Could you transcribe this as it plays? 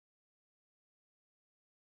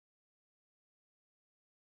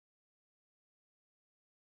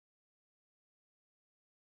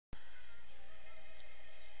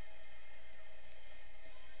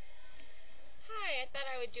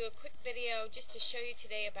video just to show you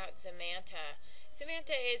today about Zemanta.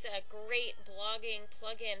 Zemanta is a great blogging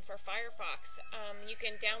plugin for Firefox. You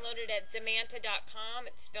can download it at Zemanta.com.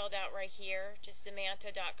 It's spelled out right here, just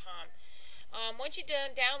Zemanta.com. Once you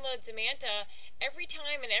download Zemanta, every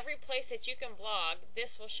time and every place that you can blog,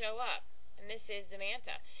 this will show up. And this is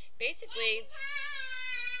Zemanta. Basically,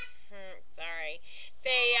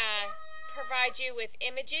 they provide you with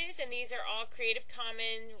images, and these are all Creative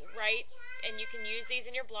Commons, right? And you can use these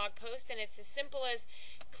in your blog post, and it's as simple as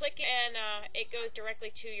clicking and it goes directly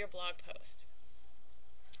to your blog post.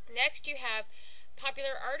 Next, you have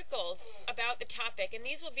popular articles about the topic, and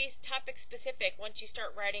these will be topic specific once you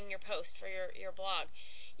start writing your post for your blog.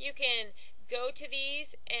 You can go to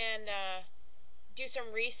these and do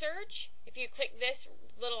some research. If you click this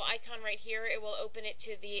little icon right here, it will open it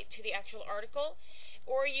to the actual article.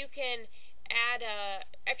 Or you can add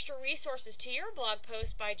extra resources to your blog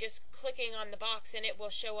post by just clicking on the box, and it will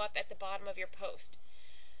show up at the bottom of your post.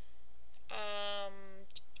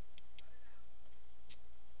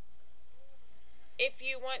 If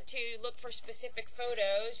you want to look for specific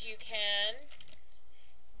photos, you can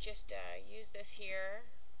just use this here.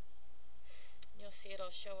 You'll see it'll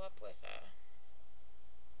show up with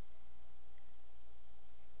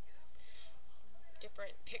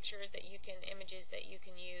different pictures that you can, images that you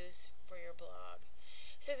can use for your blog.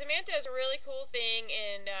 So Zemanta is a really cool thing,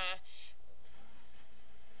 and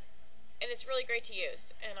it's really great to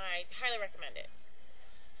use, and I highly recommend it.